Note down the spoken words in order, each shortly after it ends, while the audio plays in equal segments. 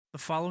The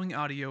following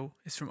audio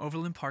is from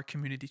Overland Park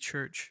Community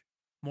Church.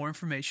 More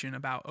information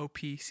about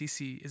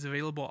OPCC is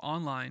available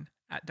online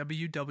at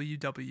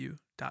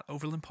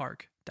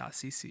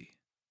www.overlandpark.cc.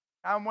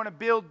 I want to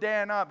build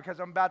Dan up because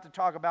I'm about to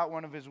talk about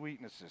one of his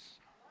weaknesses.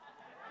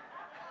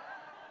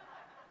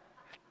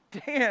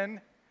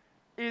 Dan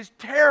is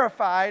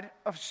terrified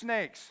of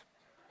snakes.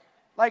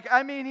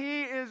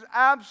 He is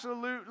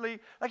absolutely,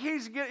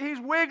 he's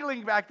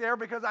wiggling back there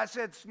because I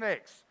said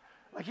snakes.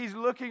 He's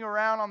looking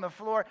around on the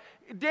floor.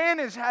 Dan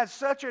has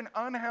such an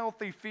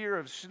unhealthy fear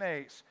of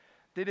snakes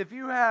that if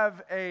you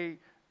have a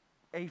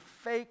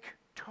fake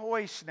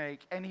toy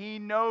snake and he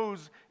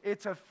knows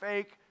it's a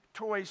fake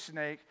toy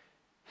snake,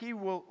 he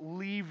will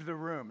leave the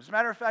room. As a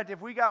matter of fact, if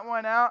we got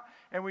one out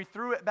and we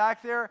threw it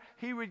back there,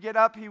 he would get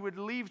up, he would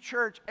leave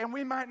church, and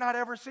we might not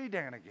ever see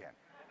Dan again.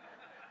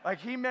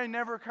 He may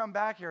never come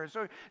back here.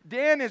 So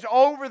Dan is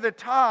over the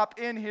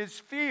top in his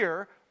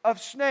fear of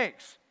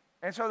snakes.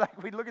 And so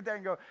we look at that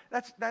and go,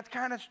 that's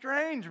kind of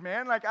strange,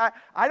 man.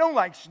 I don't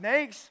like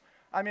snakes.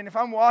 I mean, if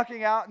I'm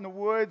walking out in the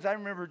woods, I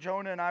remember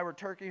Jonah and I were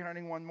turkey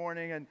hunting one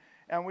morning,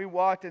 and we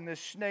walked, and this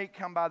snake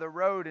come by the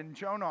road, and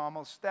Jonah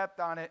almost stepped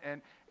on it,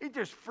 and it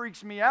just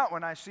freaks me out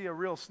when I see a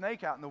real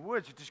snake out in the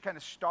woods. It just kind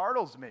of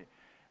startles me.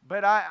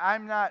 But I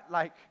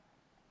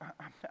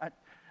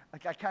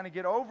kind of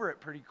get over it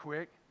pretty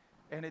quick,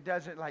 and it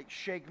doesn't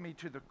shake me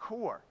to the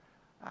core.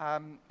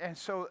 And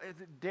so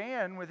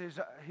Dan, with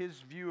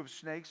his view of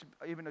snakes,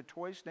 even a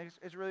toy snake,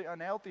 is really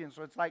unhealthy. And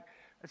so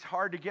it's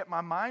hard to get my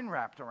mind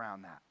wrapped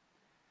around that.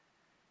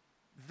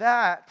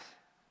 That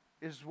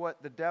is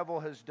what the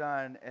devil has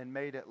done and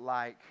made it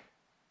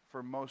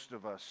for most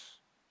of us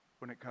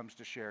when it comes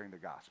to sharing the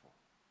gospel.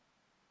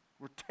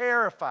 We're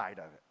terrified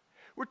of it.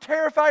 We're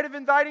terrified of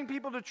inviting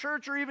people to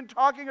church or even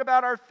talking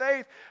about our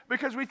faith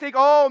because we think,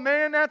 oh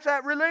man, that's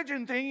that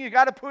religion thing. You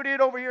got to put it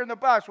over here in the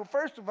box. Well,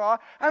 first of all,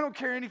 I don't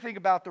care anything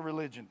about the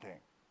religion thing.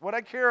 What I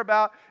care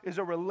about is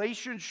a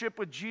relationship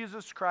with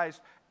Jesus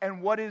Christ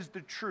and what is the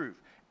truth.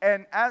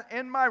 And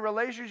in my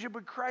relationship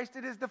with Christ,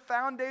 it is the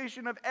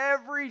foundation of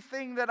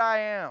everything that I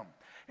am.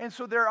 And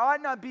so there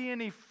ought not be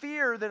any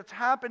fear that's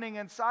happening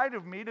inside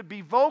of me to be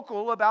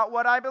vocal about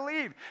what I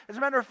believe. As a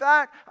matter of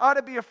fact, I ought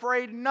to be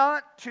afraid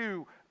not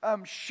to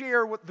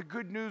share what the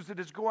good news that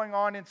is going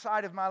on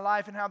inside of my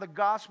life and how the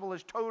gospel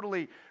has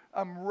totally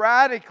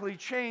radically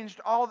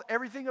changed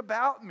everything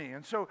about me.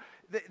 And so,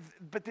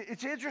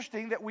 it's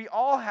interesting that we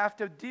all have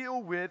to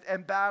deal with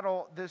and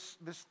battle this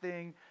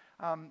thing,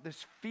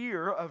 this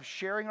fear of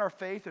sharing our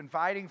faith,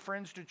 inviting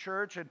friends to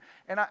church, and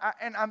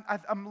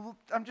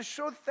I'm just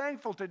so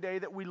thankful today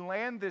that we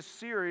land this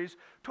series,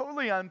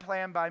 totally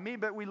unplanned by me,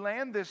 but we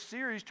land this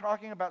series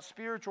talking about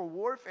spiritual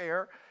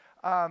warfare.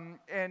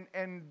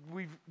 And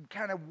we've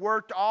kind of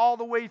worked all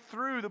the way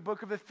through the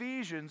book of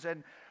Ephesians,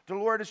 and the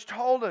Lord has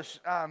told us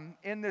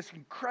in this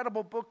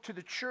incredible book to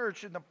the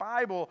church in the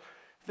Bible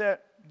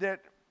that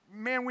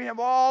man, we have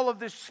all of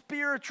this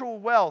spiritual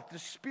wealth, the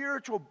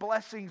spiritual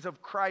blessings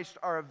of Christ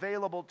are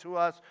available to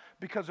us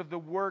because of the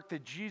work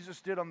that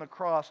Jesus did on the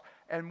cross,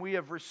 and we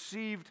have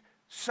received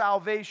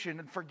salvation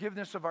and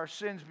forgiveness of our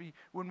sins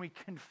when we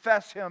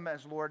confess Him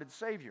as Lord and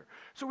Savior.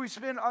 So we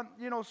spent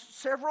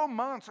several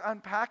months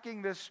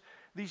unpacking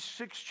these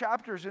 6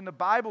 chapters in the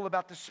Bible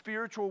about the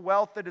spiritual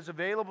wealth that is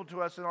available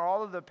to us and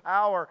all of the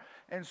power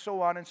and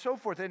so on and so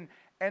forth. And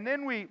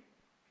then we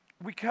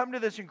come to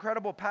this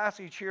incredible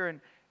passage here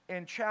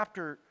in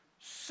chapter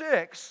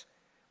 6,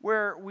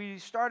 where we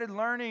started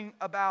learning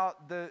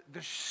about the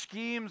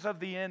schemes of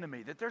the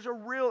enemy, that there's a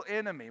real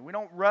enemy. We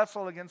don't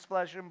wrestle against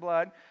flesh and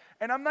blood.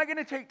 And I'm not going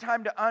to take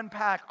time to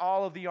unpack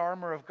all of the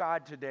armor of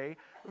God today.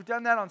 We've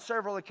done that on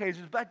several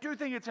occasions, but I do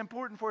think it's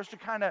important for us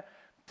to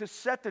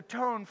set the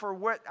tone for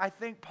what I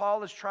think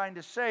Paul is trying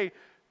to say,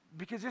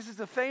 because this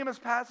is a famous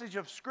passage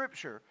of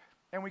Scripture,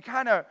 and we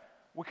kind of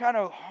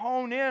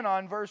hone in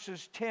on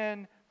verses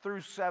 10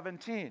 through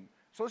 17.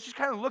 So let's just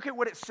kind of look at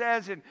what it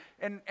says and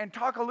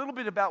talk a little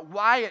bit about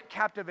why it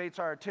captivates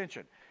our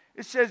attention.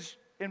 It says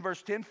in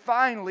verse 10,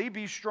 "Finally,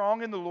 be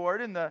strong in the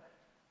Lord and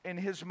in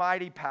His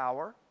mighty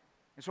power."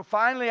 And so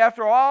finally,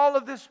 after all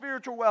of this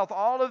spiritual wealth,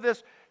 all of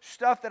this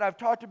stuff that I've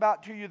talked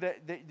about to you,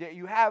 that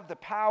you have the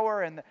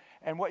power and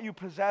what you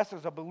possess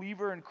as a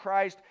believer in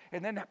Christ,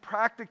 and then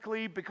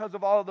practically, because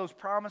of all of those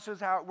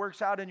promises, how it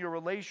works out in your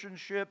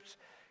relationships.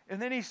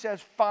 And then he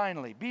says,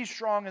 finally, be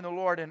strong in the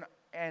Lord and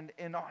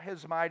in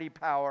His mighty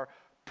power.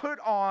 Put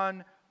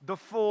on the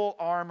full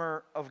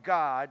armor of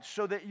God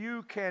so that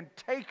you can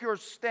take your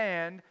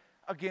stand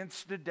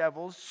against the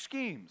devil's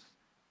schemes.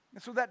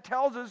 And so that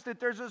tells us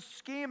that there's a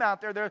scheme out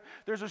there.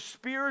 There's a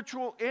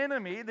spiritual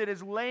enemy that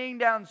is laying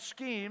down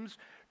schemes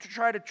to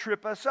try to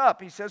trip us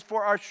up. He says,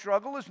 "For our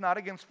struggle is not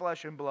against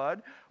flesh and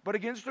blood, but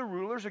against the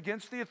rulers,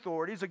 against the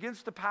authorities,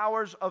 against the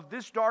powers of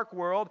this dark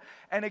world,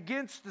 and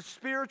against the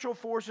spiritual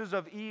forces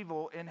of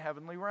evil in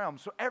heavenly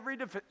realms." So every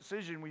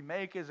decision we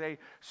make is a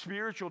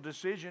spiritual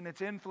decision.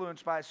 It's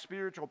influenced by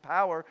spiritual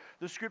power.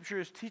 The Scripture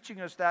is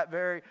teaching us that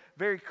very,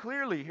 very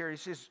clearly here. He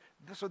says,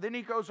 so then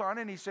he goes on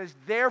and he says,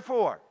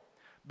 "Therefore,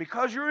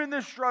 Because you're in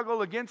this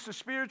struggle against the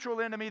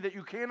spiritual enemy that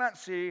you cannot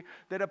see,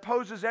 that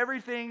opposes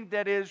everything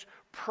that is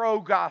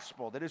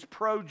pro-gospel, that is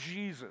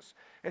pro-Jesus.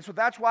 And so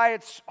that's why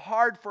it's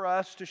hard for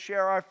us to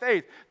share our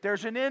faith.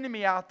 There's an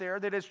enemy out there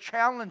that is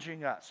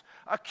challenging us,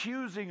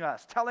 accusing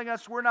us, telling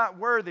us we're not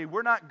worthy,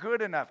 we're not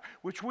good enough,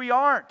 which we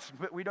aren't,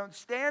 but we don't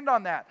stand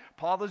on that.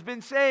 Paul has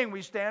been saying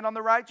we stand on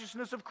the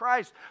righteousness of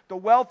Christ, the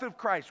wealth of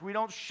Christ. We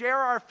don't share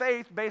our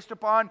faith based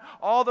upon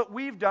all that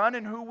we've done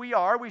and who we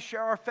are. We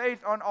share our faith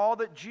on all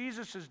that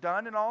Jesus has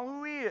done and all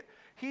who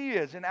He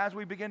is. And as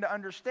we begin to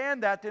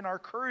understand that, then our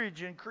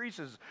courage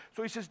increases.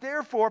 So he says,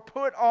 therefore,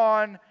 put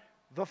on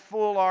the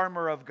full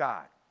armor of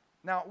God.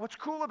 Now, what's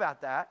cool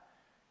about that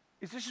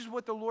is this is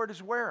what the Lord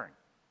is wearing.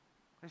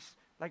 It's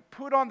like,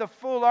 put on the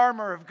full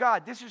armor of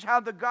God. This is how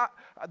the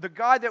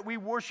God that we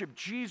worship,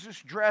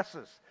 Jesus,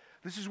 dresses.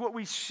 This is what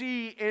we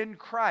see in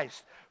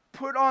Christ.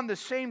 Put on the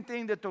same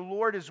thing that the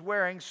Lord is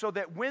wearing, so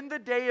that when the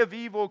day of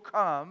evil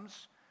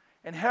comes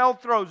and hell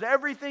throws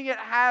everything it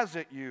has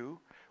at you,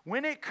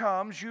 when it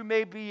comes, you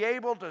may be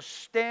able to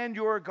stand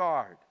your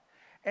guard.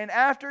 And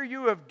after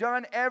you have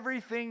done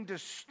everything to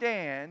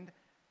stand,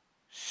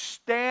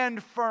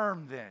 stand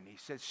firm then. He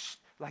says,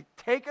 like,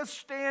 take a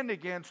stand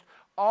against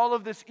all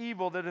of this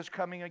evil that is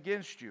coming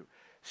against you.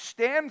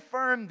 Stand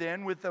firm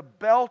then with the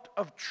belt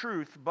of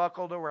truth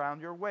buckled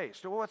around your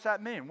waist. So what's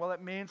that mean? Well,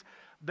 it means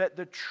that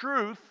the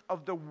truth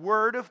of the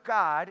Word of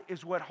God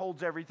is what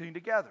holds everything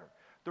together.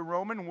 The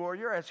Roman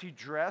warrior, as he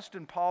dressed,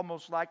 and Paul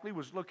most likely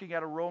was looking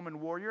at a Roman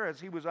warrior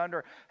as he was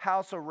under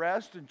house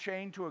arrest and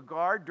chained to a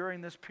guard during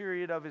this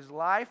period of his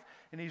life.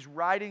 And he's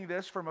writing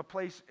this from a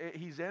place,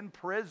 he's in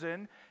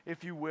prison,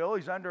 if you will.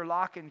 He's under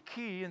lock and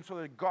key, and so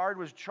the guard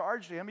was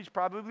charged to him. He's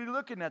probably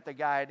looking at the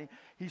guy, and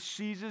he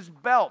sees his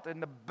belt.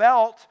 And the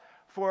belt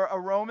for a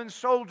Roman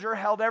soldier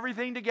held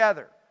everything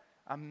together.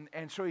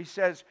 And so he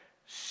says,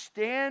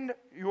 stand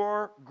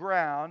your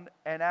ground,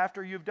 and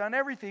after you've done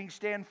everything,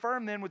 stand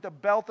firm then with the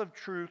belt of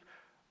truth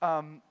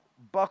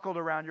buckled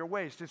around your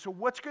waist. And so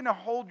what's going to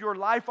hold your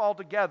life all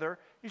together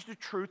is the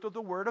truth of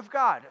the Word of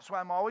God. That's why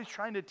I'm always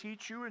trying to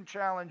teach you and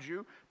challenge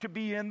you to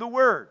be in the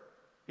Word.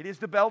 It is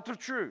the belt of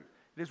truth.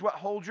 It is what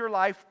holds your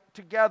life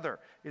together.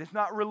 It is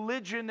not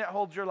religion that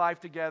holds your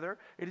life together.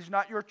 It is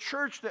not your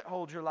church that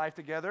holds your life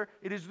together.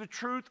 It is the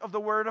truth of the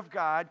Word of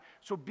God.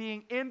 So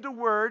being in the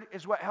Word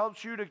is what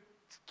helps you to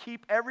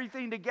keep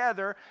everything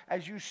together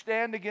as you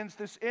stand against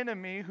this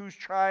enemy who's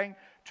trying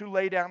to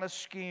lay down a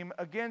scheme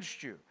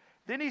against you.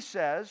 Then he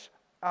says,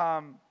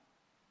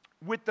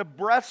 with the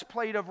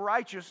breastplate of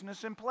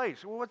righteousness in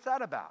place. Well, what's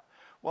that about?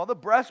 Well, the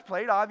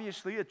breastplate,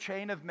 obviously a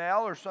chain of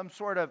mail or some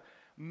sort of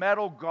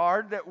metal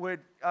guard that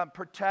would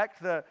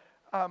protect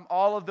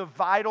all of the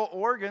vital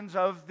organs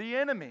of the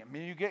enemy. I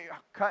mean, you get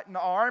cut in the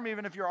arm,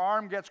 even if your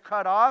arm gets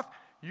cut off,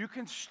 you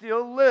can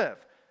still live.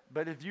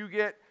 But if you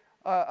get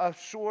a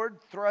sword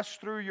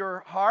thrust through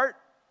your heart,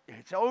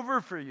 it's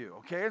over for you,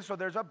 okay? And so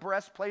there's a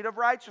breastplate of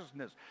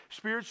righteousness.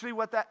 Spiritually,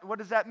 what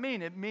does that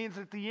mean? It means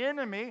that the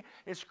enemy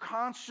is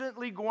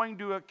constantly going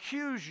to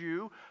accuse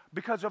you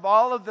because of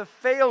all of the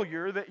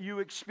failure that you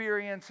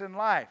experience in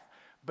life.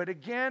 But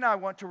again, I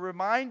want to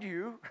remind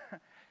you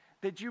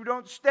that you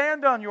don't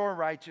stand on your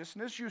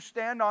righteousness, you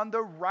stand on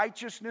the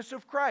righteousness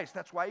of Christ.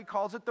 That's why he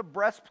calls it the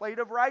breastplate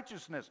of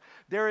righteousness.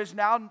 There is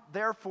now,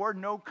 therefore,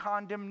 no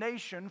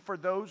condemnation for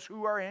those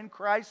who are in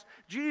Christ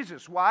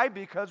Jesus. Why?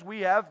 Because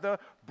we have the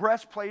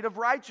breastplate of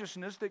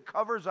righteousness that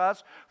covers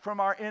us from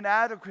our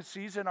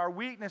inadequacies and our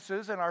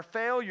weaknesses and our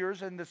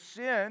failures and the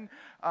sin,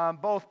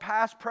 both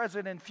past,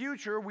 present, and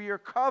future. We are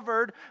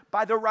covered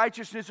by the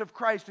righteousness of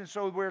Christ, and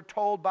so we're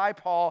told by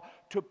Paul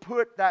to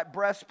put that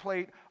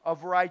breastplate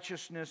of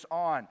righteousness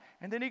on.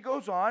 And then he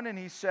goes on and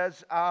he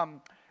says,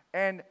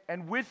 and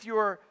with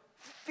your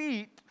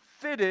feet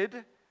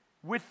fitted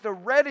with the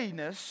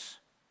readiness,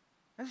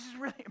 and this is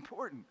really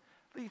important.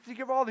 Think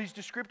of all these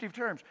descriptive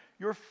terms.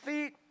 Your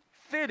feet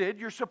fitted,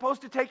 you're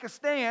supposed to take a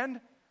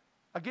stand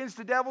against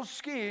the devil's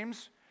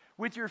schemes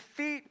with your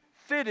feet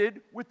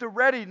fitted with the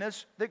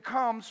readiness that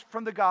comes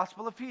from the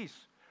gospel of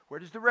peace. Where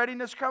does the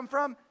readiness come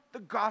from? The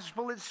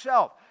gospel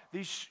itself.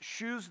 These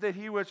shoes that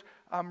he was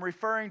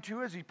referring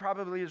to as he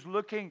probably is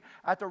looking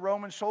at the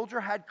Roman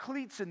soldier had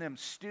cleats in them,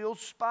 steel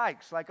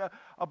spikes, like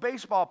a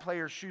baseball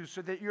player's shoes,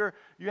 so that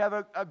you have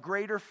a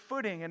greater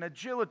footing and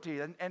agility.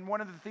 And one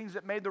of the things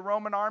that made the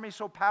Roman army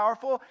so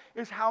powerful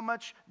is how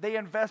much they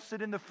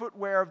invested in the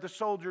footwear of the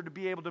soldier to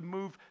be able to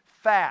move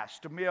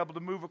fast, to be able to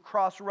move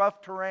across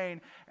rough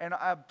terrain, and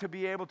to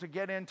be able to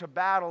get into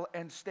battle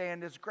and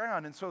stand his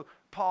ground. And so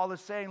Paul is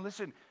saying,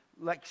 listen,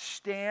 like,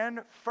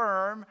 stand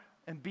firm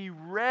and be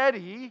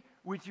ready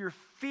with your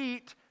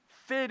feet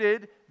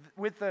fitted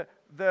with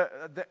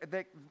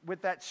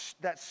with that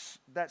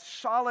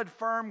solid,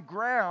 firm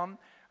ground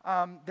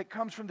that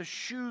comes from the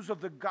shoes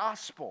of the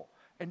gospel.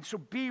 And so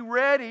be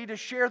ready to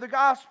share the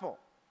gospel.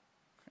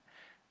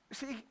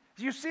 See,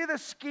 do you see the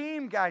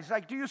scheme, guys?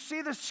 Like, do you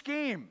see the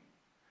scheme?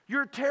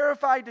 You're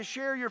terrified to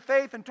share your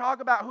faith and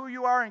talk about who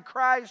you are in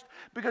Christ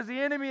because the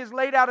enemy has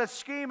laid out a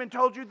scheme and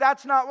told you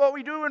that's not what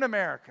we do in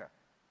America.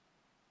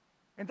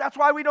 And that's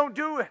why we don't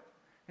do it.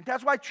 And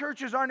that's why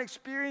churches aren't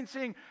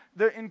experiencing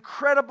the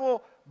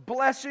incredible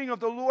blessing of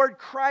the Lord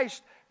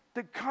Christ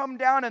to come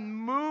down and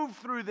move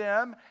through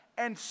them,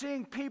 and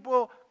seeing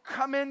people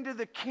come into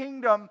the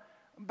kingdom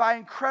by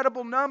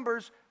incredible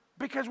numbers,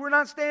 because we're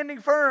not standing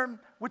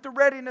firm with the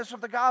readiness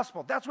of the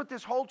gospel. That's what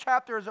this whole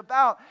chapter is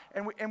about.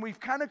 And we've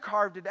kind of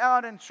carved it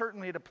out, and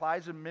certainly it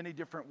applies in many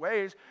different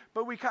ways,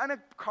 but we kind of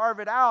carve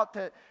it out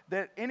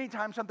that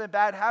anytime something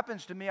bad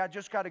happens to me, I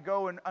just got to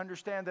go and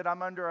understand that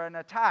I'm under an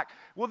attack.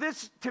 Well,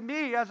 this, to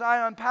me, as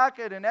I unpack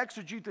it and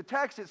exegete the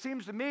text, it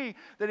seems to me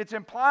that it's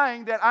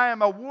implying that I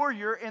am a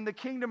warrior in the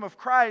kingdom of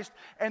Christ,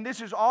 and this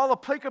is all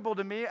applicable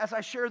to me as I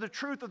share the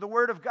truth of the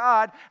Word of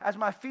God, as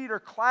my feet are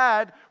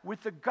clad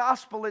with the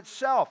gospel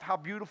itself. How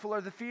beautiful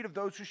are the feet of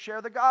those who share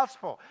the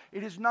gospel.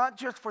 It is not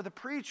just for the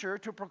preacher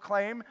to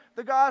proclaim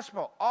the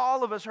gospel.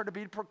 All of us are to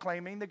be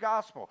proclaiming the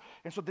gospel.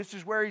 And so this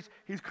is where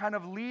he's kind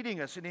of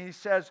leading us. And he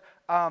says,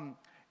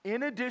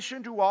 in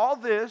addition to all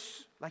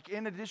this, like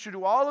in addition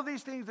to all of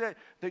these things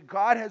that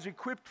God has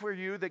equipped for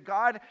you, that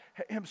God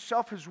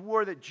himself has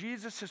wore, that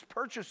Jesus has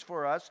purchased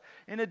for us,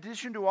 in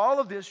addition to all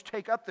of this,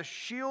 take up the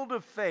shield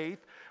of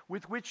faith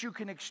with which you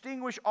can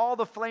extinguish all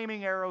the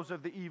flaming arrows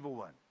of the evil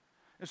one.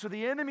 And so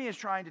the enemy is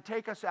trying to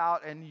take us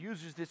out and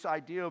uses this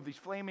idea of these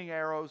flaming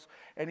arrows,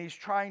 and he's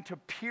trying to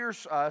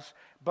pierce us,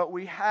 but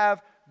we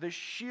have the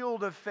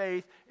shield of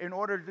faith in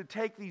order to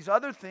take these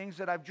other things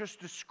that I've just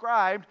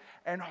described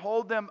and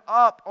hold them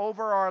up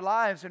over our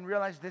lives and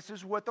realize this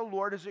is what the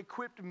Lord has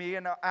equipped me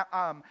and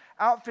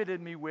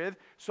outfitted me with,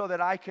 so that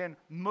I can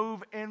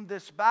move in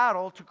this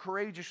battle to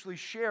courageously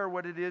share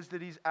what it is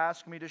that he's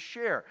asked me to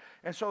share.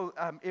 And so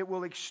it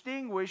will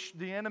extinguish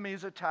the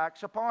enemy's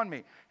attacks upon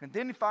me. And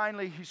then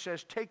finally he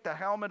says, take the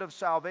helmet of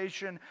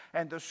salvation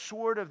and the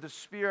sword of the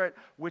Spirit,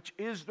 which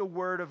is the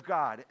word of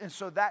God. And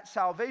so that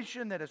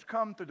salvation that has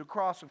come through the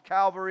cross of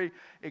Calvary,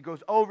 it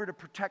goes over to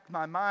protect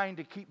my mind,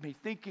 to keep me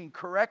thinking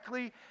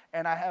correctly,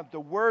 and I have the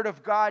Word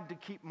of God to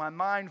keep my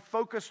mind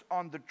focused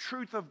on the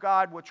truth of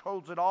God, which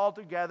holds it all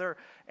together,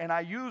 and I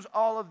use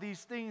all of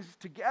these things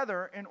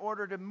together in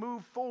order to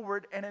move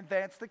forward and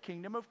advance the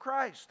kingdom of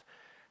Christ.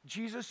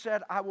 Jesus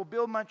said, I will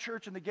build my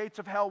church and the gates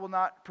of hell will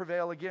not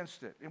prevail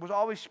against it. It was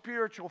always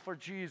spiritual for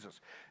Jesus.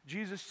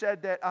 Jesus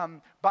said that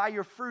by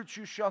your fruits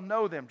you shall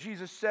know them.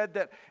 Jesus said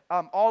that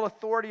all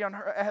authority on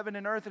heaven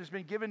and earth has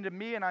been given to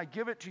me, and I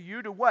give it to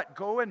you to what?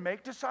 Go and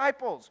make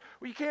disciples.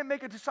 Well, you can't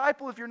make a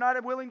disciple if you're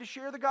not willing to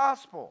share the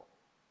gospel.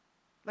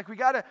 Like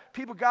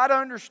people got to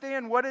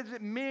understand, what does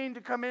it mean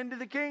to come into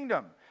the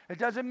kingdom? It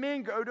doesn't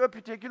mean go to a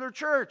particular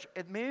church.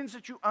 It means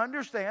that you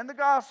understand the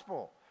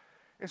gospel.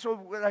 And so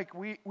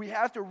we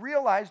have to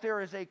realize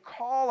there is a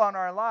call on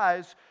our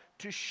lives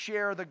to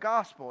share the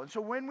gospel. And so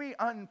when we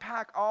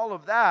unpack all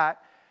of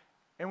that,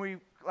 and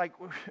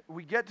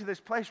we get to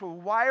this place, well,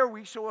 why are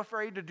we so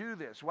afraid to do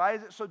this? Why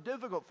is it so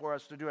difficult for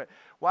us to do it?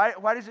 Why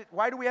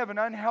do we have an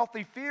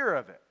unhealthy fear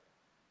of it?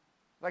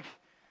 Like,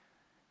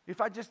 if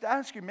I just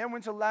ask you, man,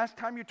 when's the last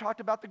time you talked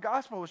about the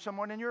gospel with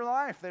someone in your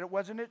life that it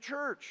wasn't at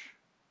church?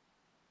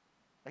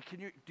 Like,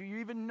 do you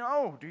even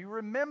know? Do you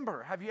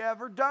remember? Have you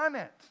ever done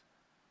it?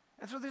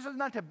 And so this is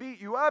not to beat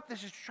you up.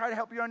 This is to try to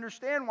help you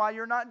understand why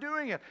you're not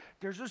doing it.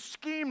 There's a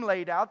scheme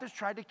laid out that's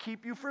trying to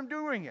keep you from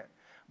doing it.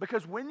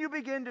 Because when you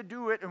begin to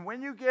do it, and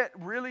when you get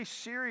really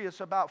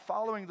serious about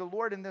following the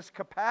Lord in this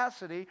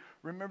capacity,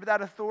 remember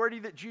that authority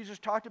that Jesus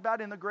talked about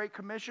in the Great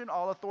Commission?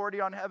 All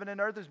authority on heaven and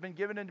earth has been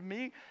given unto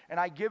me, and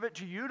I give it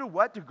to you to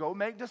what? To go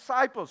make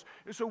disciples.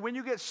 And so when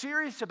you get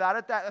serious about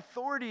it, that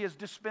authority is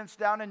dispensed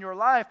down in your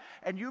life,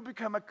 and you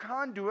become a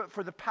conduit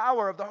for the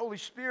power of the Holy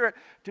Spirit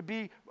to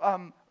be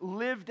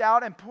lived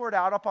out and poured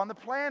out upon the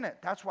planet.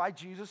 That's why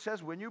Jesus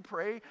says, when you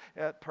pray,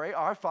 pray,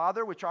 Our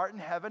Father, which art in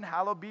heaven,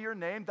 hallowed be your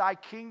name, thy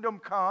kingdom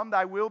come,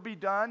 thy will be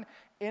done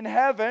in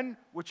heaven,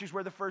 which is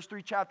where the first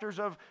 3 chapters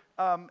of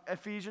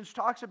Ephesians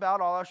talks about.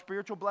 All our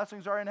spiritual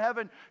blessings are in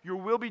heaven. Your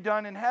will be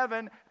done in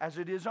heaven as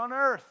it is on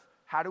earth.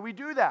 How do we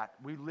do that?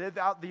 We live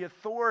out the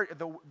authority,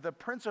 the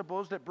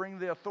principles that bring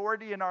the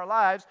authority in our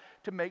lives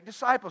to make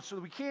disciples. So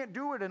we can't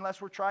do it unless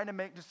we're trying to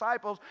make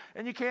disciples,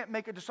 and you can't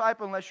make a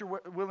disciple unless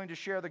you're willing to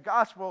share the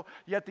gospel.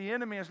 Yet the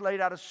enemy has laid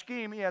out a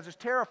scheme. He has us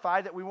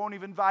terrified that we won't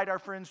even invite our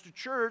friends to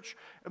church,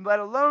 and let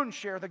alone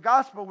share the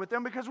gospel with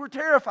them, because we're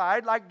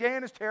terrified, like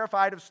Dan is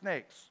terrified of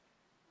snakes,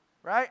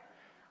 right?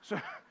 So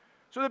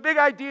the big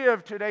idea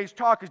of today's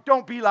talk is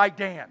don't be like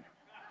Dan.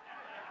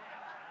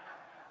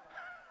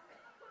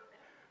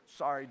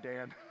 Sorry,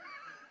 Dan.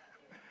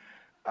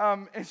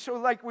 And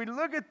so we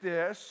look at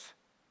this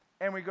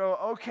and we go,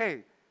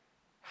 okay,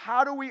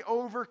 how do we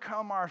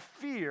overcome our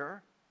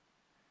fear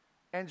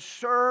and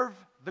serve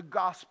the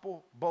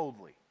gospel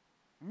boldly?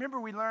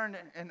 Remember, we learned,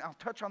 and I'll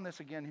touch on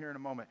this again here in a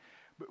moment,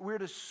 but we're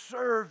to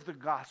serve the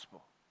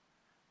gospel.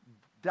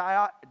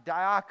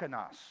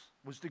 Diakonos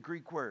was the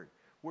Greek word.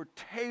 We're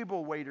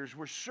table waiters.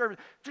 We're servers.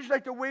 Just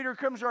like the waiter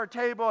comes to our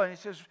table and he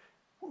says,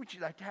 what would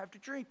you like to have to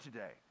drink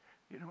today?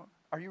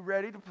 Are you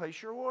ready to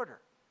place your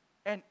order?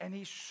 And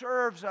he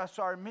serves us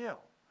our meal.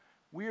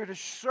 We are to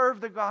serve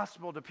the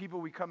gospel to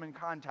people we come in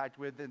contact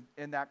with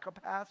in that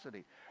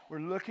capacity. We're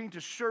looking to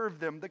serve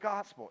them the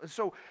gospel. And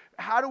so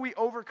how do we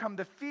overcome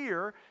the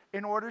fear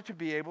in order to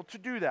be able to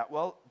do that?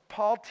 Well,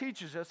 Paul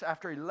teaches us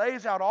after he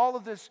lays out all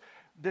of this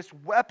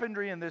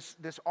weaponry and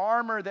this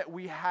armor that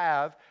we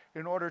have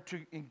in order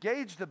to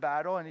engage the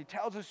battle, and he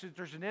tells us that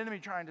there's an enemy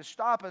trying to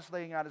stop us,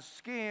 laying out a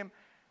scheme.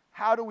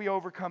 How do we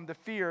overcome the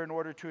fear in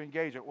order to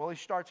engage it? Well, he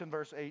starts in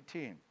verse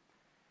 18.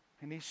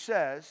 And he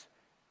says,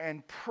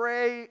 and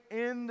pray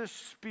in the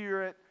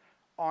Spirit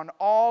on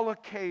all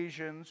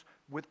occasions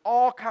with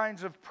all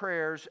kinds of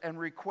prayers and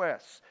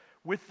requests.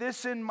 With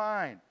this in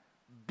mind,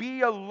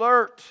 be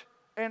alert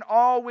and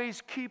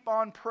always keep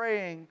on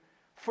praying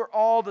for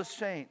all the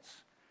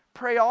saints.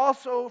 Pray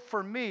also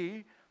for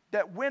me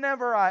that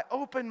whenever I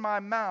open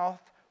my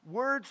mouth,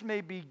 words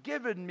may be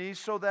given me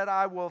so that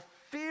I will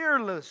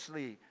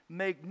fearlessly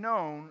make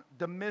known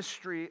the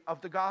mystery of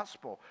the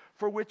gospel,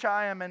 for which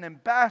I am an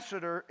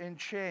ambassador in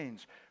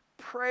chains.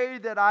 Pray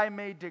that I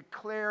may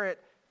declare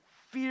it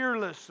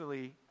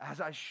fearlessly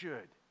as I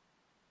should.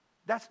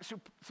 So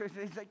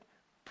it's like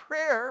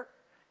prayer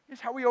is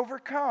how we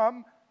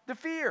overcome the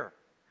fear.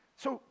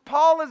 So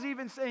Paul is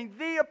even saying,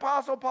 the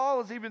Apostle Paul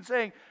is even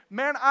saying,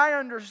 man, I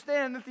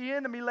understand that the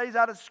enemy lays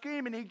out a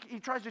scheme and he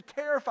tries to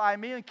terrify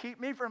me and keep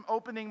me from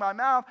opening my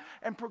mouth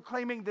and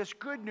proclaiming this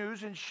good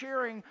news and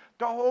sharing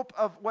the hope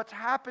of what's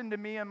happened to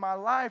me in my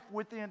life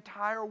with the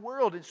entire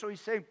world. And so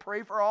he's saying,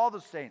 pray for all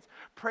the saints.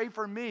 Pray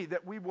for me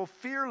that we will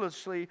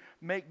fearlessly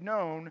make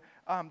known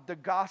the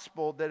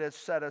gospel that has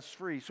set us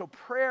free. So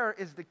prayer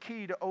is the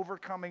key to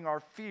overcoming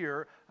our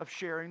fear of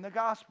sharing the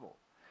gospel.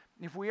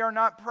 If we are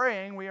not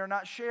praying, we are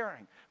not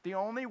sharing. The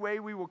only way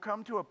we will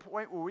come to a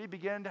point where we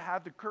begin to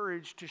have the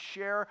courage to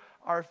share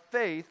our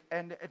faith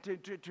and to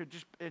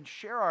just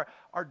share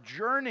our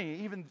journey,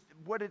 even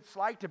what it's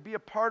like to be a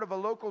part of a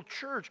local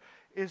church,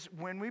 is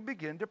when we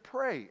begin to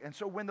pray. And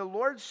so when the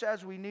Lord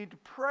says we need to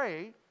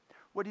pray,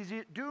 what He's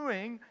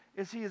doing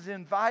is He is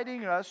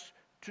inviting us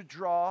to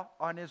draw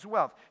on His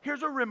wealth.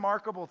 Here's a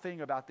remarkable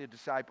thing about the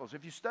disciples.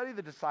 If you study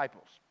the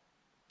disciples,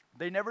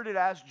 they never did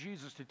ask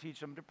Jesus to teach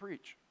them to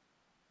preach.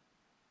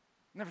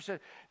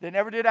 They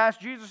never did ask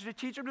Jesus to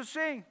teach them to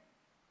sing.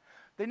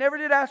 They never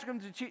did ask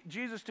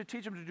Jesus to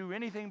teach them to do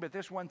anything but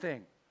this one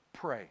thing,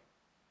 pray.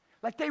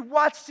 Like they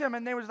watched Him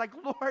and they was like,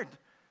 Lord,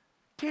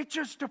 teach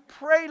us to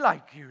pray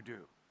like you do.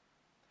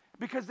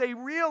 Because they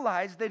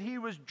realized that He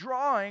was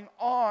drawing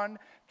on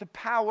the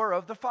power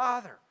of the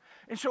Father.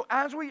 And so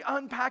as we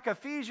unpack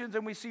Ephesians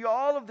and we see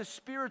all of the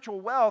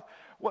spiritual wealth,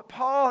 what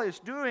Paul is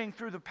doing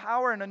through the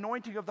power and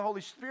anointing of the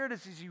Holy Spirit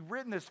is he's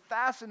written this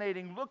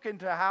fascinating look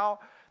into how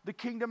the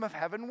kingdom of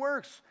heaven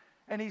works.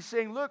 And he's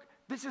saying, look,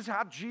 this is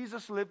how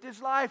Jesus lived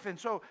His life. And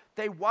so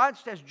they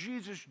watched as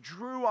Jesus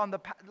drew on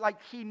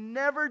like He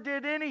never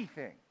did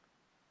anything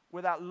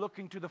without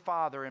looking to the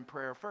Father in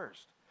prayer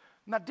first.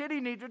 Now, did He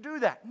need to do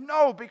that?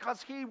 No,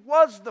 because He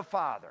was the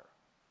Father.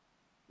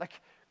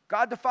 Like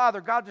God the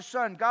Father, God the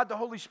Son, God the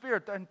Holy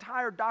Spirit, the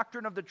entire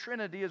doctrine of the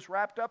Trinity is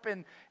wrapped up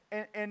in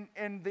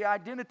the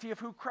identity of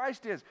who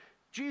Christ is.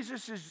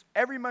 Jesus is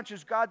every much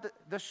as God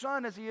the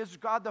Son as He is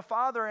God the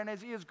Father and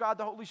as He is God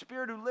the Holy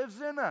Spirit who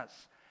lives in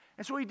us.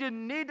 And so He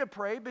didn't need to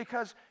pray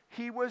because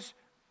He was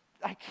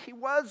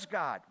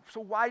God. So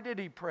why did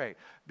He pray?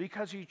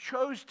 Because He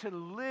chose to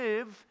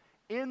live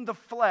in the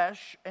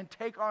flesh and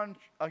take on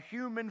a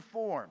human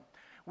form.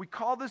 We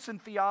call this in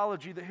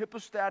theology the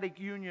hypostatic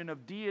union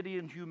of deity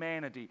and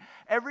humanity.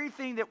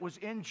 Everything that was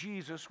in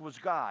Jesus was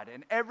God,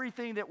 and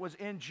everything that was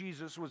in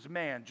Jesus was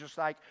man, just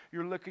like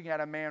you're looking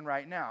at a man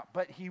right now.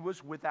 But He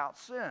was without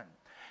sin.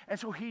 And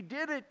so He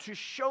did it to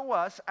show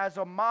us as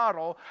a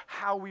model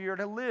how we are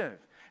to live.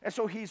 And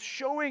so He's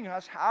showing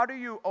us, how do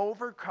you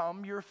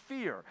overcome your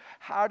fear?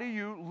 How do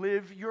you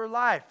live your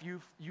life?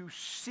 You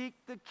seek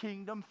the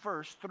kingdom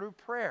first through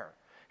prayer.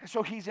 And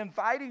so He's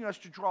inviting us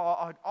to draw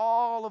on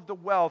all of the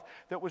wealth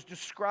that was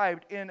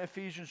described in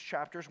Ephesians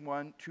chapters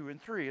 1, 2, and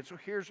 3. And so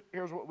here's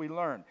what we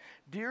learn.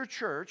 Dear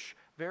church,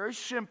 very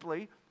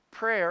simply,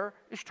 prayer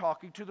is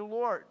talking to the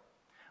Lord.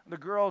 The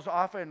girls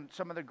often,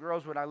 some of the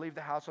girls, when I leave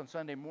the house on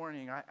Sunday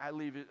morning, I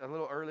leave it a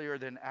little earlier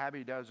than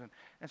Abby does.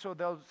 And so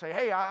they'll say,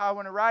 hey, I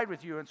want to ride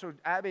with you. And so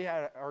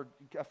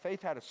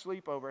Faith had a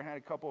sleepover and had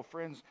a couple of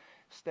friends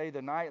stay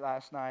the night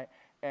last night.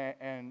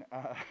 And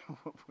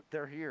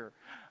they're here.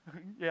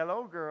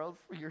 Hello, girls.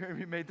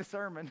 You made the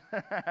sermon.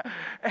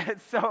 And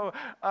so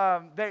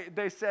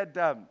they said,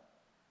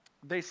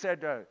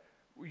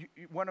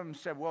 one of them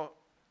said, well,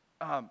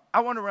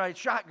 I want to ride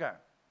shotgun.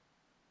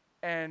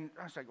 And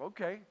I was like,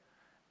 okay.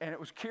 And it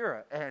was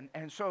Kira.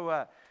 And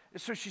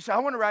so she said, I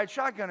want to ride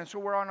shotgun. And so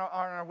we're on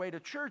our way to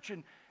church.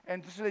 And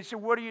so they said,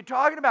 what are you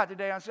talking about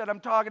today? I said, I'm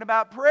talking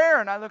about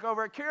prayer. And I look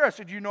over at Kira. I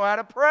said, you know how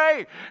to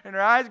pray? And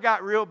her eyes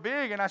got real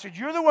big. And I said,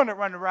 you're the one that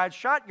run to ride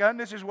shotgun.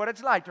 This is what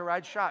it's like to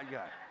ride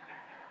shotgun.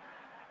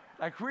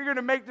 Like, we're going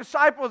to make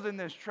disciples in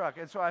this truck.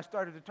 And so I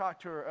started to talk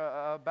to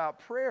her about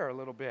prayer a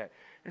little bit.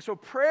 And so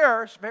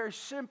prayer, very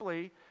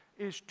simply,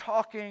 is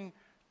talking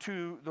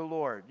to the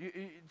Lord.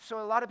 So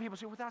a lot of people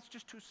say, well, that's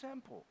just too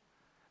simple.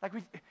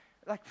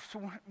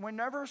 So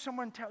whenever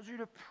someone tells you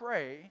to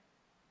pray,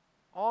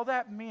 all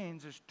that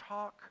means is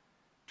talk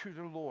to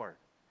the Lord.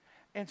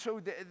 And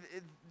so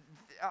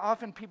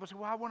often people say,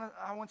 well,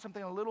 I want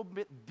something a little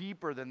bit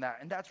deeper than that.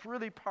 And that's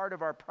really part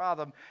of our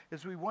problem,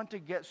 is we want to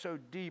get so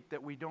deep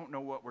that we don't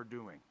know what we're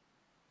doing.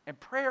 And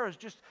prayer is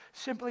just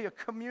simply a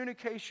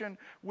communication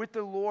with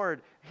the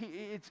Lord.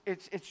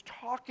 It's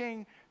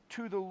talking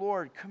to the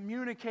Lord,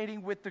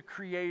 communicating with the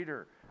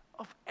Creator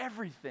of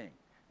everything,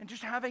 and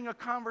just having a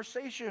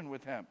conversation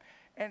with Him.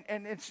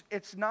 And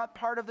it's not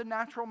part of the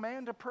natural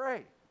man to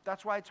pray.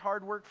 That's why it's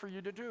hard work for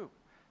you to do.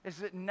 Is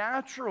that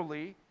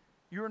naturally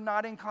you're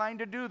not inclined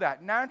to do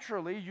that.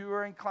 Naturally, you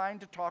are inclined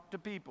to talk to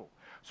people.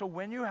 So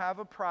when you have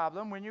a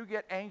problem, when you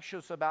get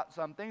anxious about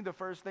something, the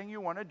first thing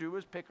you want to do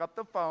is pick up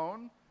the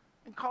phone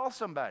and call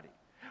somebody.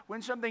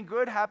 When something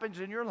good happens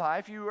in your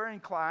life, you are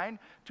inclined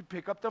to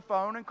pick up the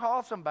phone and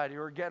call somebody,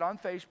 or get on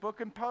Facebook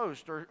and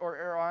post,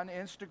 or on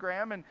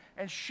Instagram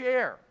and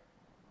share.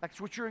 That's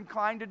what you're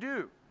inclined to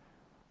do.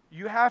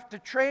 You have to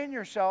train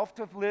yourself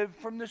to live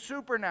from the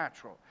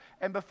supernatural.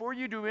 And before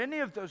you do any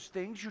of those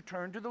things, you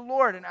turn to the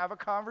Lord and have a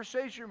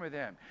conversation with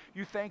Him.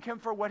 You thank Him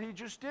for what He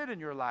just did in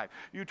your life.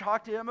 You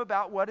talk to Him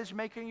about what is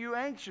making you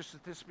anxious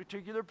at this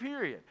particular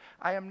period.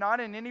 I am not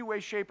in any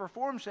way, shape, or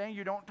form saying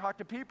you don't talk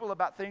to people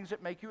about things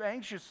that make you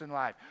anxious in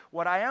life.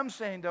 What I am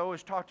saying, though,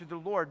 is talk to the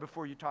Lord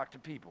before you talk to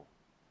people.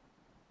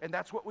 And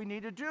that's what we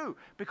need to do,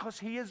 because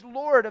He is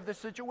Lord of the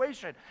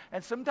situation.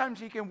 And sometimes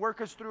He can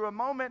work us through a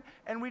moment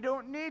and we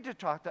don't need to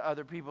talk to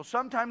other people.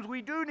 Sometimes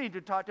we do need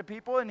to talk to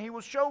people, and He will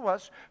show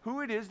us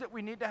who it is that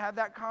we need to have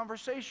that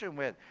conversation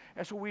with.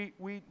 And so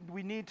we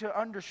need to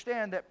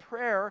understand that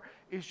prayer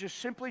is just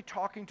simply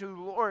talking to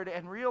the Lord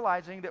and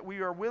realizing that we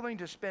are willing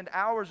to spend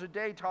hours a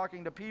day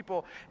talking to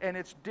people, and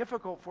it's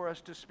difficult for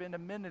us to spend a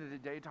minute a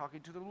day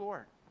talking to the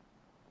Lord.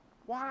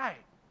 Why?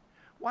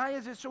 Why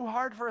is it so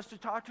hard for us to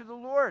talk to the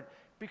Lord?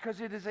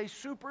 Because it is a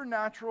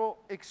supernatural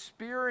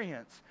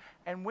experience.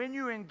 And when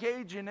you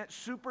engage in it,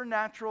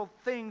 supernatural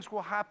things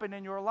will happen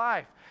in your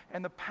life.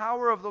 And the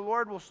power of the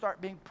Lord will start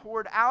being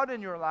poured out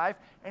in your life.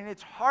 And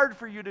it's hard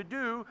for you to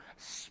do,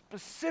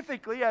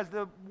 specifically as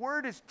the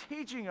Word is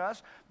teaching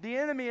us. The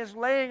enemy is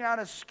laying out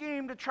a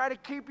scheme to try to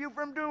keep you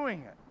from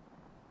doing it.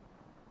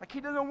 Like,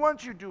 he doesn't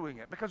want you doing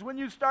it. Because when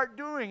you start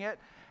doing it,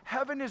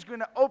 heaven is going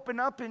to open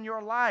up in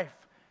your life.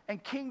 And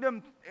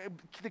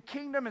the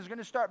kingdom is going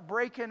to start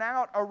breaking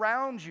out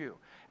around you.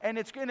 And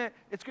it's going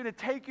to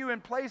take you in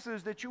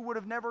places that you would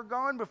have never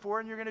gone before.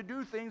 And you're going to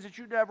do things that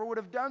you never would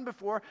have done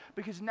before.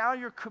 Because now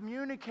you're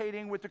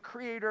communicating with the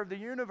Creator of the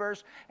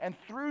universe. And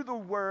through the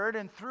Word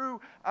and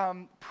through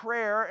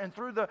prayer and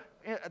through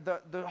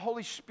the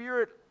Holy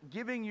Spirit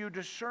giving you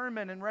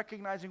discernment and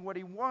recognizing what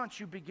He wants,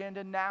 you begin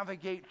to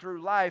navigate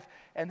through life.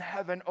 And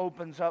heaven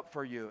opens up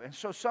for you. And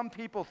so some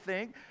people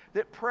think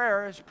that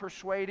prayer is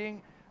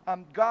persuading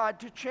God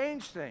to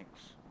change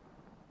things.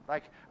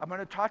 Like, I'm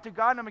going to talk to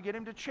God and I'm going to get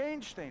Him to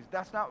change things.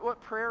 That's not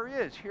what prayer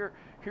is.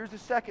 Here's the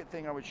second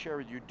thing I would share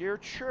with you. Dear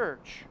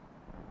church,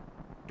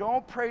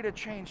 don't pray to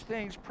change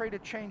things. Pray to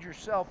change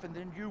yourself, and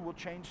then you will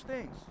change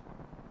things.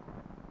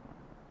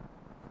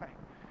 Right?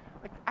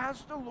 Like,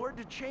 ask the Lord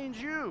to change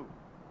you,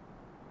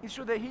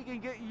 so that He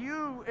can get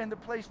you in the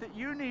place that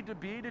you need to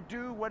be to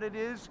do what it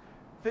is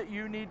that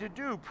you need to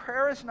do.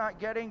 Prayer is not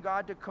getting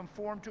God to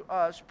conform to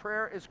us.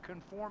 Prayer is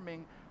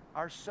conforming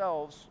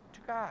ourselves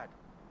to God.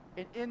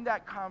 And in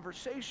that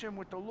conversation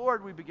with the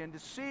Lord, we begin to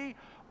see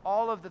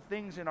all of the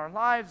things in our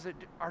lives that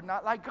are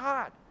not like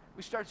God.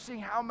 We start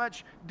seeing how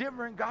much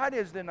different God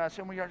is than us,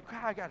 and we are,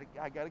 God,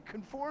 I got to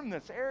conform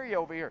this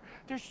area over here.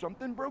 There's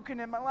something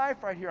broken in my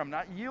life right here. I'm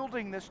not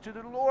yielding this to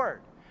the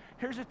Lord.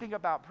 Here's the thing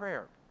about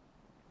prayer.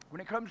 When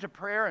it comes to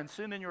prayer and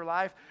sin in your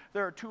life,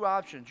 there are two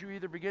options. You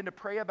either begin to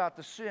pray about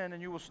the sin and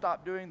you will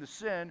stop doing the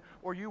sin,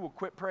 or you will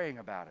quit praying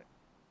about it.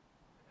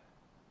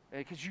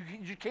 Because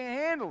you can't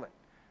handle it.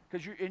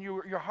 Because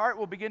your heart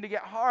will begin to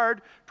get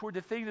hard toward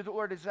the thing that the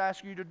Lord is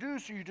asking you to do,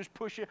 so you just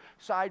push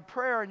aside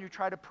prayer and you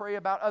try to pray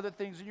about other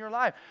things in your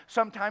life.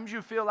 Sometimes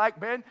you feel like,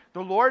 Ben,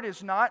 the Lord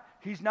He's not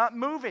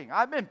moving.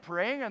 I've been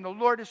praying and the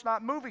Lord is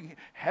not moving.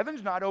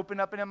 Heaven's not open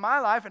up in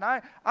my life, and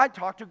I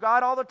talk to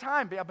God all the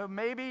time. But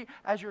maybe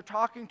as you're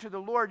talking to the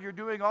Lord, you're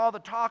doing all the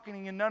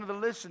talking and none of the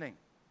listening.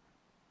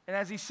 And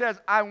as He says,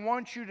 I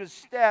want you to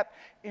step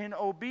in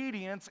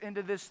obedience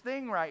into this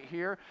thing right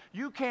here.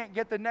 You can't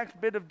get the next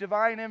bit of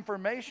divine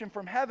information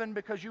from heaven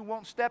because you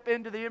won't step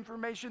into the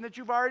information that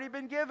you've already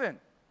been given.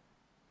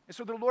 And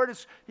so the Lord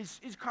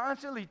He's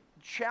constantly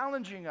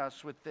challenging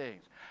us with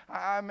things.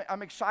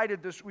 I'm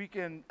excited this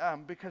weekend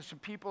because some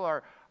people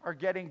are are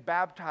getting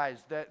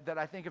baptized that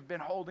I think have been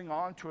holding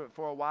on to it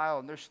for a while,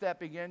 and they're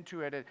stepping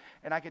into it,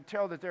 and I can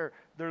tell that they're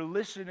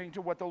listening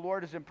to what the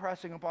Lord is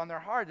impressing upon their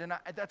heart. And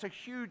that's a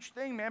huge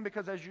thing, man,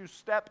 because as you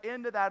step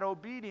into that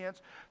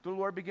obedience, the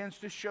Lord begins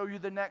to show you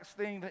the next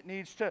thing that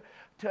needs to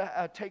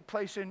take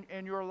place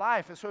in your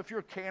life. And so if you're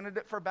a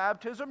candidate for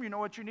baptism, you know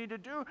what you need to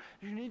do?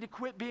 You need to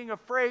quit being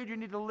afraid. You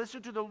need to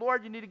listen to the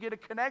Lord. You need to get a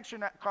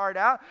connection card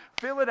out,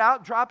 fill it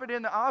out, drop it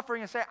in the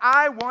offering, and say,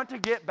 I want to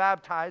get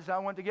baptized. I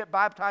want to get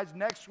baptized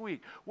next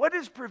week. What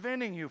is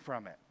preventing you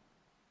from it?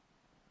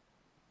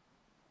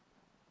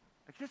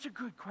 Like, that's a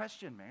good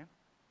question, man.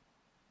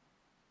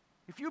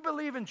 If you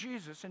believe in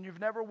Jesus and you've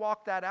never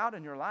walked that out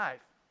in your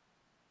life,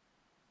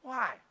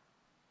 why?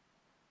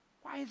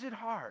 Why is it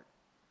hard?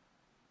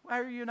 Why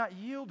are you not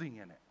yielding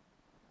in it?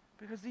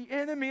 Because the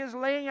enemy is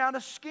laying out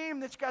a scheme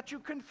that's got you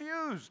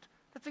confused.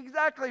 That's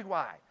exactly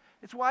why.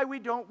 It's why we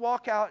don't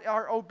walk out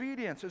our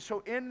obedience. And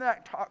so in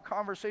that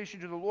conversation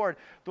to the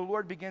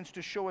Lord begins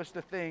to show us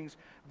the things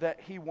that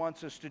He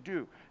wants us to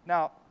do.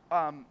 Now,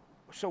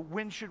 so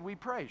when should we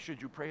pray? Should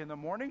you pray in the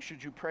morning?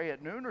 Should you pray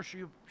at noon? Or should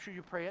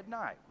you pray at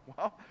night?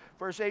 Well,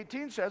 verse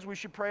 18 says we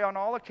should pray on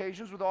all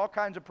occasions with all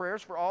kinds of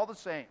prayers for all the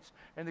saints.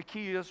 And the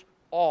key is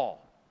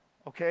all.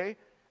 Okay?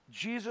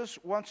 Jesus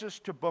wants us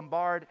to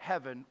bombard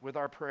heaven with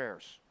our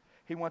prayers.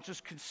 He wants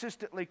us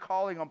consistently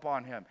calling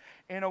upon Him.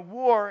 In a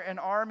war, an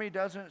army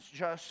doesn't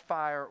just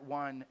fire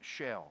one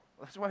shell.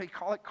 That's why they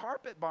call it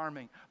carpet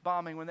bombing.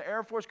 When the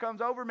Air Force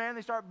comes over, man,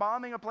 they start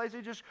bombing a place,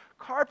 they just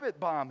carpet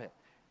bomb it.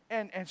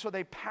 And so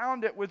they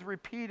pound it with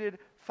repeated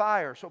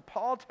fire. So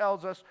Paul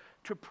tells us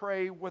to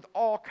pray with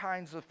all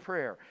kinds of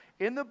prayer.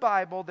 In the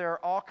Bible, there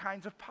are all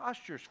kinds of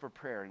postures for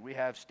prayer. We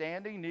have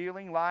standing,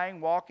 kneeling,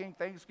 lying, walking,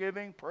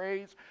 thanksgiving,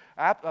 praise,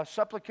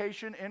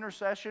 supplication,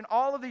 intercession,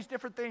 all of these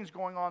different things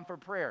going on for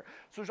prayer.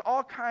 So there's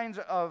all kinds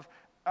of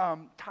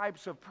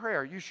types of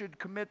prayer. You should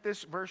commit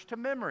this verse to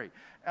memory.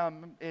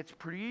 It's a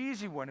pretty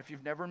easy one if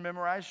you've never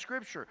memorized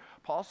Scripture.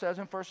 Paul says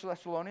in 1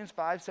 Thessalonians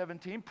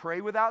 5:17, pray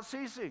without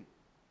ceasing.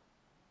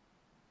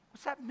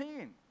 What's that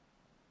mean?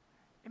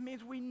 It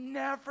means we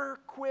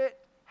never quit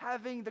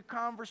having the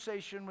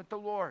conversation with the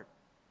Lord.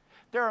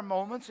 There are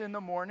moments in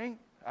the morning,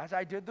 as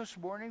I did this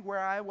morning, where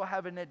I will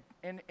have an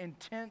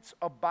intense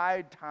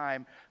abide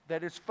time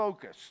that is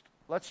focused.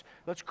 Let's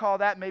call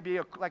that maybe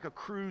like a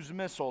cruise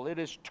missile. It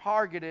is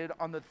targeted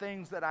on the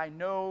things that I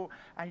know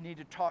I need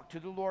to talk to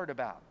the Lord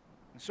about.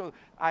 And so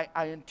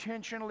I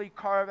intentionally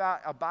carve out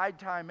abide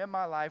time in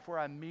my life where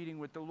I'm meeting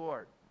with the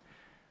Lord.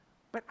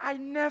 But I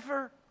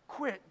never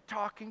quit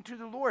talking to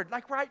the Lord.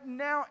 Like right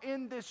now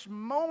in this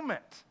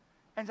moment,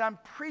 as I'm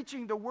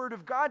preaching the Word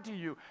of God to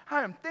you,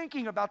 I am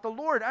thinking about the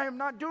Lord. I am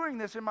not doing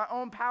this in my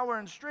own power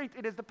and strength.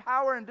 It is the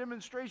power and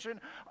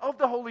demonstration of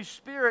the Holy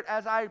Spirit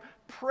as I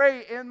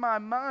pray in my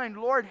mind,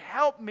 Lord,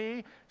 help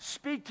me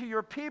speak to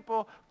your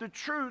people the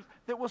truth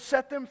that will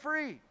set them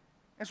free.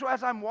 And so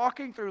as I'm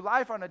walking through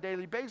life on a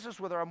daily basis,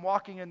 whether I'm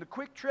walking in the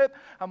Quick Trip,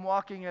 I'm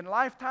walking in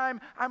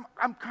Lifetime,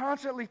 I'm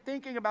constantly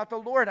thinking about the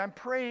Lord. I'm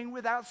praying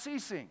without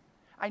ceasing.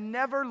 I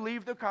never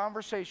leave the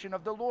conversation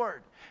of the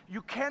Lord.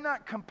 You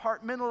cannot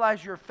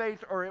compartmentalize your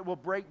faith or it will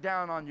break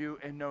down on you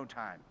in no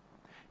time.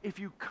 If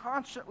you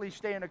constantly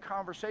stay in a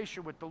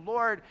conversation with the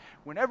Lord,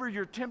 whenever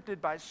you're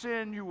tempted by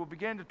sin, you will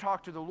begin to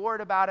talk to the Lord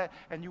about it,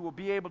 and you will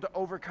be able to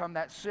overcome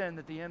that sin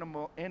that the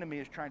enemy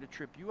is trying to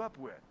trip you up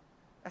with.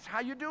 That's how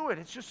you do it.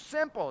 It's just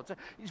simple. It's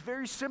a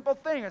very simple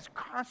thing. It's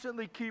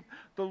constantly keep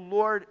the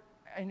Lord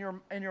on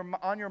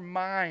your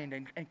mind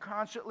and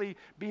constantly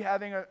be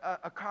having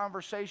a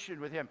conversation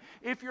with Him.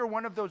 If you're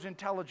one of those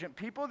intelligent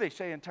people, they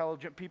say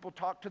intelligent people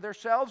talk to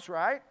themselves,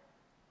 right?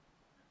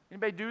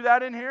 Anybody do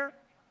that in here?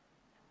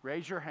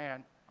 Raise your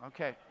hand.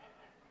 Okay.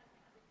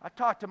 I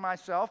talk to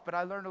myself, but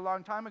I learned a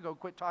long time ago,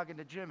 quit talking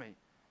to Jimmy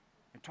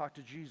and talk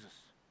to Jesus.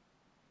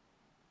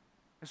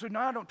 And so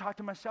now I don't talk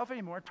to myself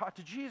anymore, I talk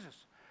to Jesus.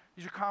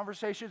 These are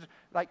conversations,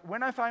 like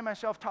when I find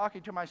myself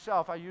talking to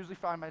myself, I usually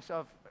find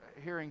myself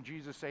hearing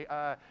Jesus say,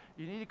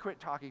 you need to quit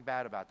talking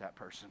bad about that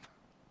person.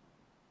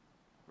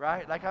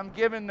 Right? Like I'm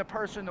giving the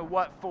person the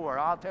what for.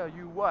 I'll tell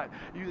you what.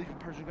 You think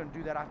the person's going to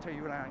do that, I'll tell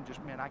you what.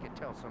 I could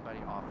tell somebody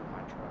off in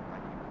my truck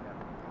like you would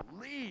never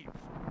believe.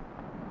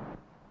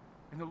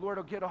 And the Lord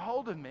will get a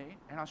hold of me,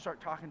 and I'll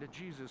start talking to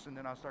Jesus, and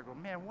then I'll start going,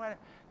 man, what?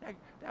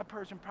 That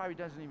person probably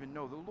doesn't even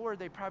know the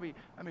Lord.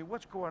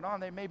 What's going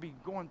on? They may be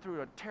going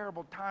through a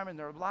terrible time in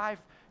their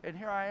life, and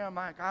here I am,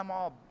 like I'm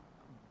all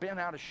bent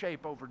out of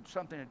shape over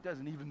something that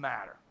doesn't even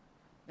matter.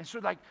 And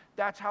so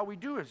that's how we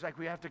do it. It's like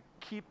we have to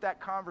keep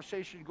that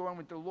conversation going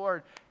with the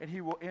Lord, and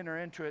He will enter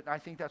into it. And I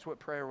think that's what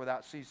prayer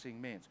without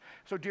ceasing means.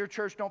 So dear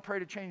church, don't pray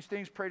to change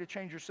things. Pray to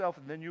change yourself,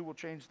 and then you will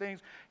change things.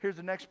 Here's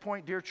the next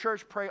point. Dear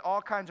church, pray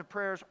all kinds of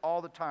prayers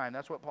all the time.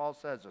 That's what Paul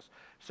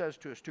says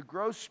to us. To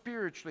grow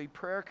spiritually,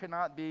 prayer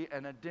cannot be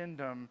an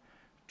addendum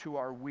to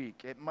our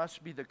week. It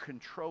must be the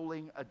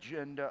controlling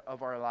agenda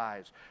of our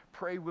lives.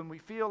 Pray when we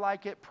feel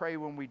like it, pray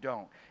when we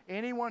don't.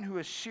 Anyone who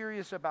is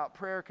serious about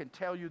prayer can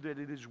tell you that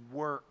it is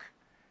work.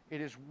 It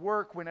is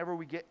work whenever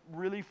we get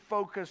really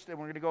focused and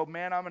we're going to go,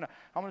 man, I'm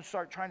going to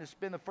start trying to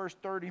spend the first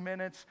 30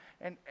 minutes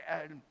and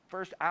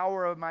first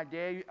hour of my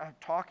day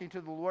talking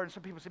to the Lord. And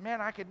some people say, man,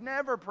 I could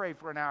never pray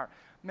for an hour.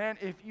 Man,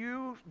 if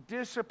you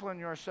discipline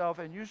yourself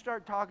and you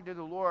start talking to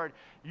the Lord,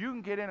 you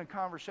can get in a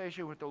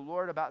conversation with the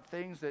Lord about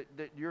things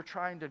that you're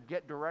trying to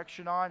get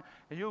direction on,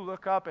 and you'll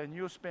look up and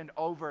you'll spend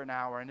over an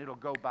hour and it'll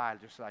go by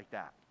just like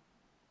that.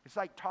 It's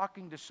like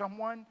talking to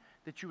someone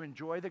that you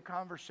enjoy the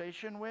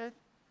conversation with.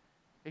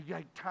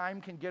 Like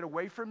time can get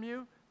away from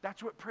you.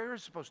 That's what prayer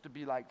is supposed to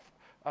be like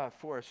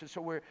for us. And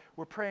so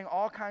we're praying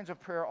all kinds of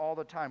prayer all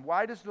the time.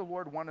 Why does the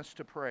Lord want us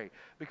to pray?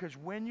 Because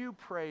when you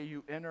pray,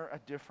 you enter a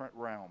different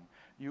realm.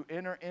 You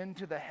enter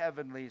into the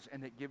heavenlies,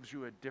 and it gives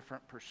you a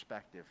different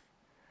perspective.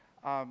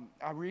 I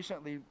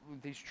recently,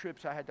 with these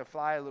trips, I had to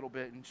fly a little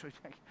bit, and so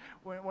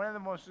one of the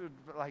most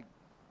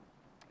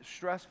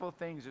stressful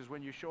things is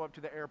when you show up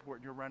to the airport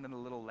and you're running a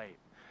little late.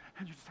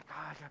 And you're just like,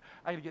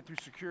 I got to get through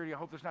security. I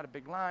hope there's not a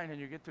big line.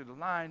 And you get through the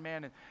line,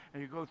 man, and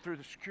you go through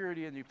the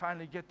security, and you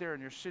finally get there,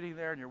 and you're sitting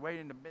there, and you're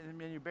waiting,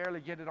 and you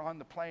barely get it on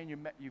the plane.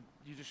 You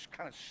just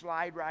kind of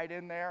slide right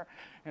in there,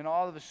 and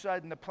all of a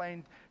sudden the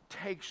plane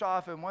takes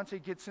off, and once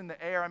it gets in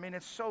the air, I mean,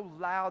 it's so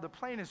loud. The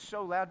plane is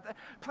so loud.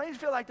 Planes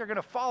feel like they're going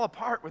to fall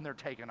apart when they're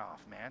taking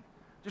off, man.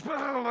 Just,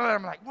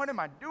 I'm like, what am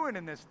I doing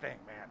in this thing,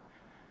 man?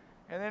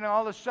 And then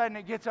all of a sudden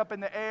it gets up in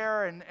the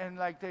air, and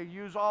like they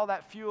use all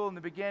that fuel in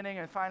the beginning,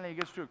 and finally it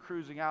gets to a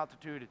cruising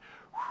altitude.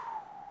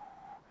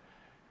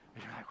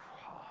 And you're like,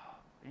 whoa.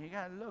 And you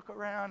got to look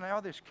around and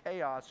all this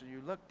chaos, and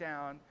you look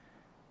down,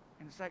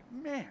 and it's like,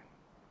 man,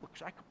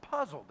 looks like a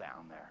puzzle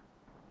down there.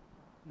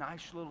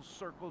 Nice little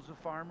circles the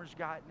farmer's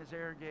got in his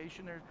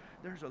irrigation.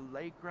 There's a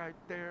lake right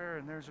there,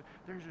 and there's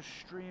a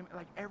stream.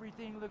 Like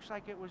everything looks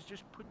like it was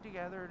just put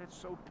together, and it's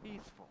so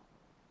peaceful.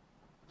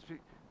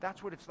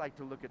 That's what it's like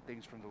to look at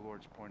things from the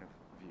Lord's point of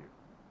view.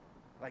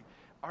 Like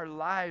our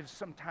lives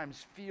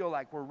sometimes feel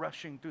like we're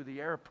rushing through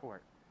the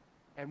airport.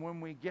 And when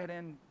we get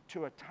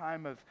into a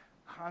time of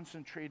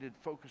concentrated,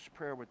 focused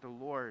prayer with the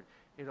Lord,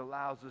 it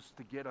allows us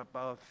to get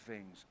above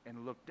things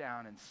and look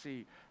down and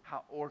see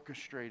how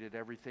orchestrated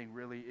everything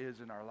really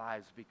is in our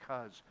lives,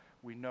 because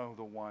we know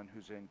the one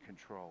who's in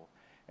control.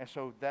 And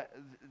so, that,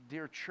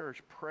 dear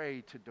church,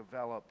 pray to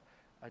develop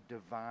a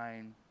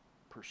divine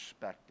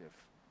perspective.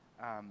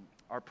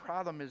 Our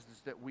problem is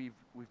that we've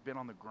been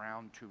on the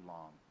ground too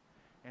long.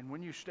 And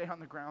when you stay on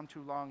the ground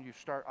too long, you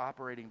start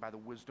operating by the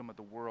wisdom of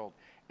the world.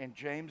 And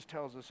James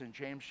tells us in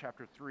James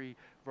chapter 3,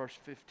 verse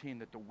 15,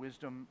 that the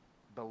wisdom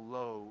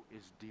below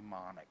is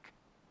demonic.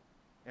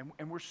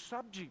 And we're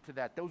subject to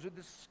that. Those are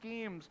the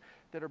schemes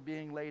that are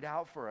being laid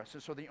out for us.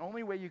 And so the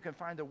only way you can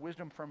find the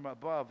wisdom from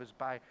above is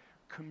by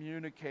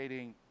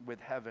communicating with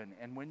heaven.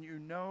 And when you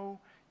know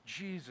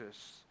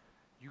Jesus,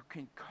 you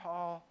can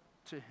call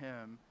to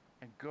him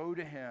and go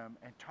to him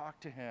and talk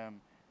to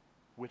him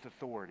with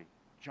authority.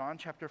 John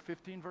chapter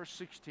 15, verse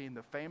 16,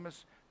 the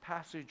famous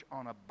passage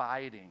on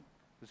abiding.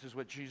 This is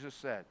what Jesus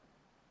said.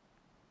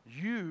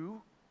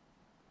 You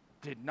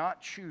did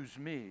not choose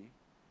me,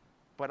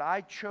 but I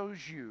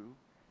chose you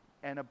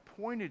and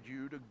appointed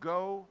you to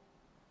go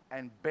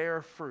and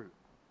bear fruit.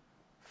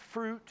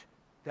 Fruit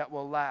that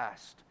will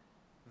last.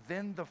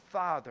 Then the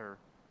Father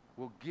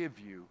will give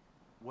you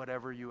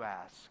whatever you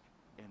ask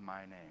in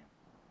my name.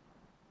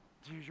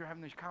 As you're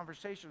having these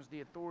conversations,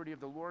 the authority of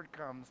the Lord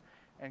comes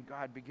and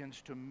God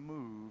begins to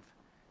move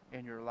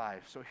in your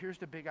life. So here's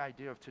the big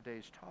idea of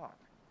today's talk.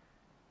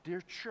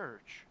 Dear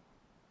church,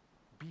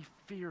 be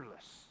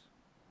fearless.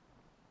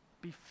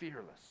 Be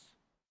fearless.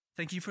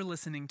 Thank you for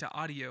listening to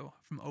audio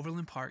from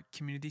Overland Park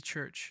Community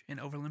Church in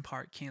Overland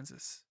Park,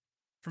 Kansas.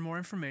 For more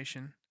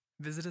information,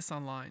 visit us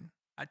online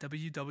at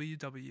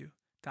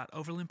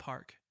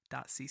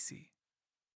www.overlandpark.cc.